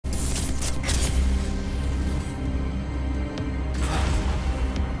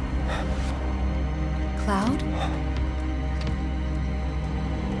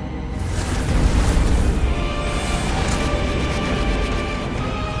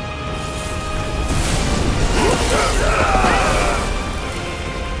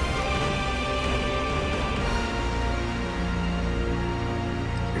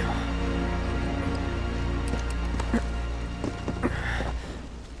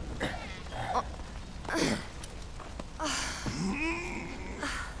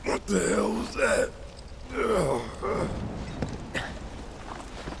The hell was that?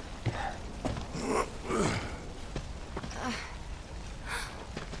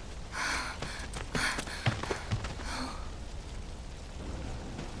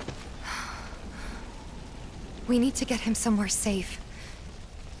 We need to get him somewhere safe.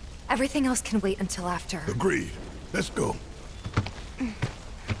 Everything else can wait until after. Agreed. Let's go.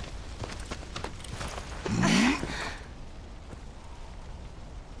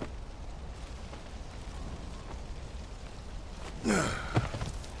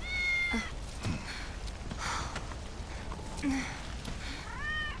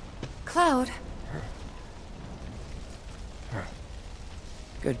 Cloud.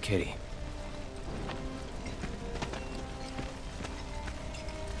 Good kitty.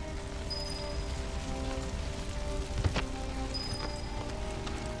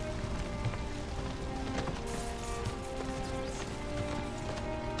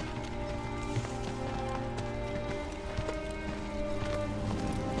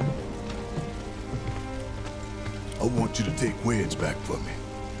 I want you to take Wedge back for me.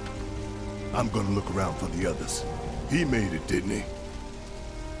 I'm gonna look around for the others. He made it, didn't he?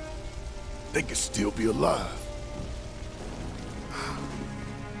 They could still be alive.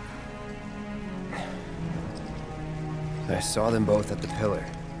 I saw them both at the pillar.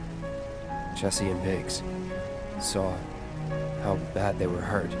 Jesse and Biggs. Saw how bad they were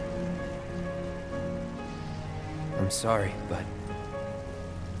hurt. I'm sorry, but...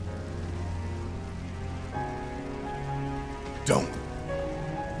 Don't.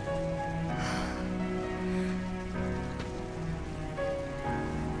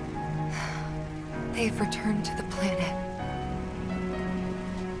 They've returned to the planet.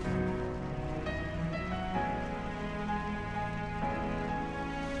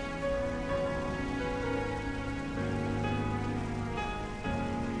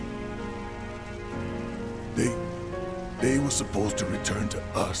 They were supposed to return to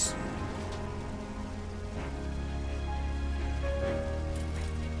us.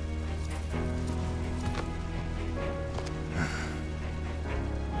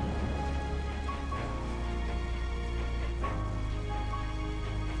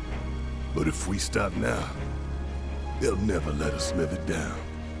 But if we stop now, they'll never let us live it down.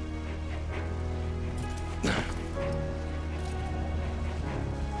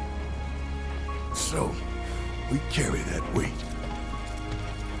 So, we carry that weight.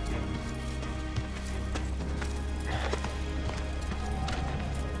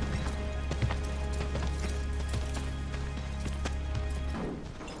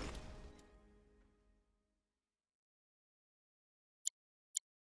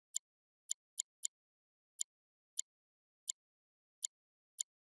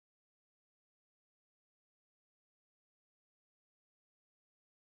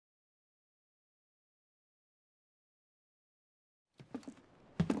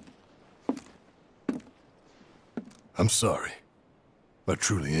 I'm sorry. I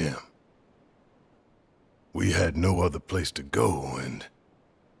truly am. We had no other place to go, and...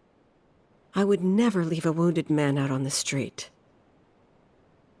 I would never leave a wounded man out on the street.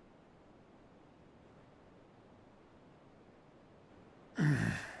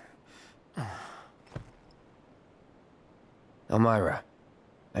 Elmira,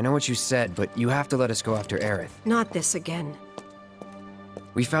 I know what you said, but you have to let us go after Aerith. Not this again.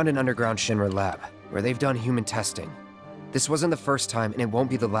 We found an underground Shinra lab, where they've done human testing. This wasn't the first time, and it won't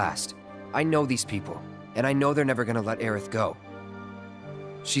be the last. I know these people, and I know they're never gonna let Aerith go.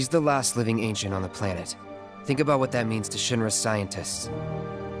 She's the last living ancient on the planet. Think about what that means to Shinra's scientists.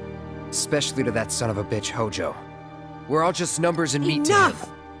 Especially to that son of a bitch, Hojo. We're all just numbers and meat to him. Enough!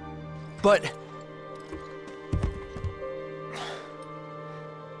 But...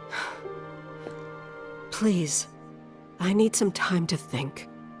 Please, I need some time to think.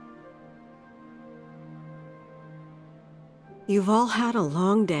 You've all had a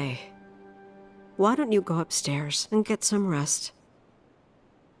long day. Why don't you go upstairs and get some rest?